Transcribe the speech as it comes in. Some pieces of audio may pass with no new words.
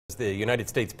The United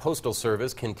States Postal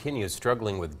Service continues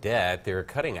struggling with debt. They're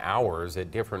cutting hours at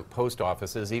different post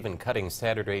offices, even cutting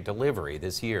Saturday delivery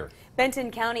this year.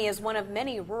 Benton County is one of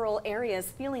many rural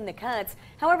areas feeling the cuts.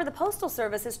 However, the Postal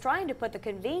Service is trying to put the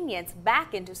convenience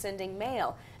back into sending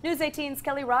mail. News 18's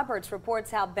Kelly Roberts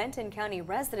reports how Benton County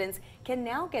residents can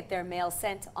now get their mail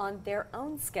sent on their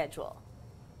own schedule.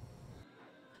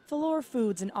 Valor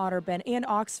Foods in Otterburn and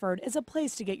Oxford is a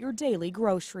place to get your daily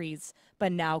groceries.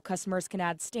 But now customers can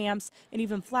add stamps and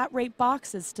even flat rate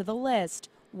boxes to the list.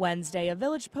 Wednesday, a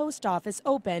village post office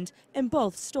opened in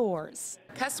both stores.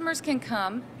 Customers can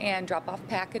come and drop off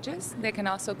packages. They can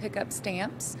also pick up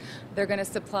stamps. They're going to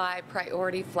supply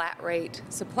priority flat rate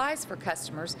supplies for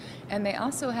customers, and they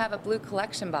also have a blue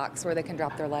collection box where they can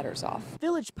drop their letters off.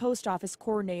 Village Post Office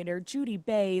Coordinator Judy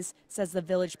Bays says the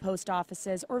village post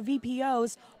offices, or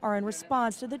VPOs, are in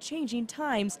response to the changing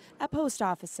times at post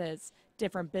offices.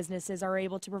 Different businesses are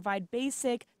able to provide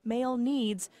basic mail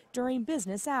needs during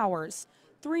business hours.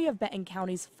 3 of Benton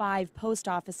County's 5 post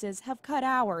offices have cut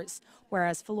hours,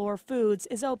 whereas Valor Foods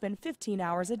is open 15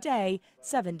 hours a day,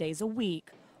 7 days a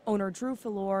week. Owner Drew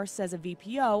Valor says a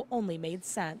VPO only made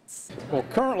sense. Well,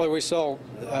 currently we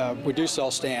do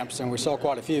sell stamps, and we sell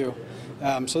quite a few.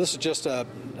 So this is just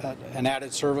an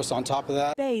added service on top of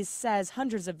that. Bays says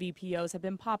hundreds of VPOs have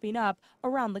been popping up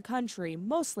around the country,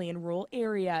 mostly in rural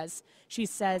areas. She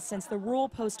says since the rural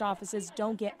post offices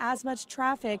don't get as much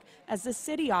traffic as the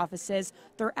city offices,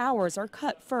 their hours are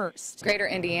cut first. Greater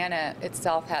Indiana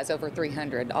itself has over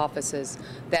 300 offices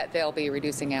that they'll be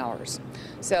reducing hours.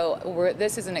 So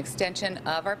this is an extension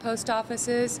of our post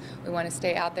offices. We want to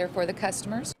stay out there for the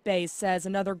customers. Bays says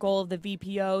another goal of the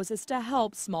VPOs is to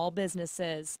help small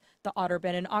businesses. The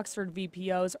Otterburn and Oxford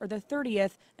VPOs are the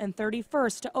 30th and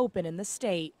 31st to open in the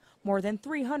state. More than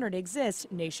 300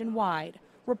 exist nationwide.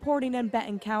 Reporting in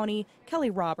Benton County, Kelly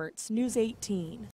Roberts, News 18.